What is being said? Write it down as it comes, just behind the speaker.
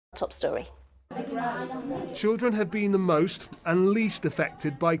Top story. Children have been the most and least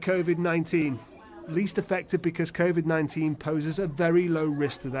affected by COVID-19. Least affected because COVID-19 poses a very low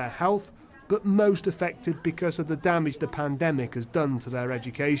risk to their health, but most affected because of the damage the pandemic has done to their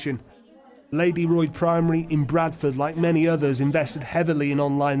education. Lady Royd Primary in Bradford, like many others, invested heavily in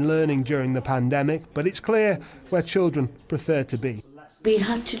online learning during the pandemic, but it's clear where children prefer to be. We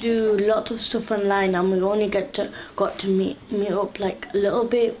had to do lots of stuff online and we only got to meet up like a little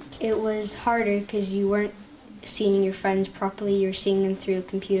bit. It was harder because you weren't seeing your friends properly, you were seeing them through a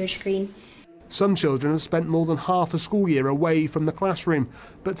computer screen. Some children have spent more than half a school year away from the classroom,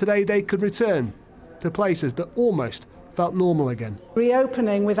 but today they could return to places that almost felt normal again.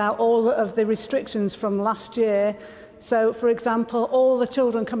 Reopening without all of the restrictions from last year. So, for example, all the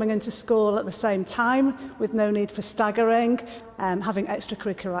children coming into school at the same time with no need for staggering, having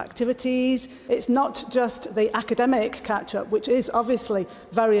extracurricular activities. It's not just the academic catch-up, which is obviously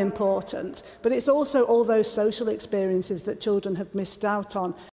very important, but it's also all those social experiences that children have missed out on.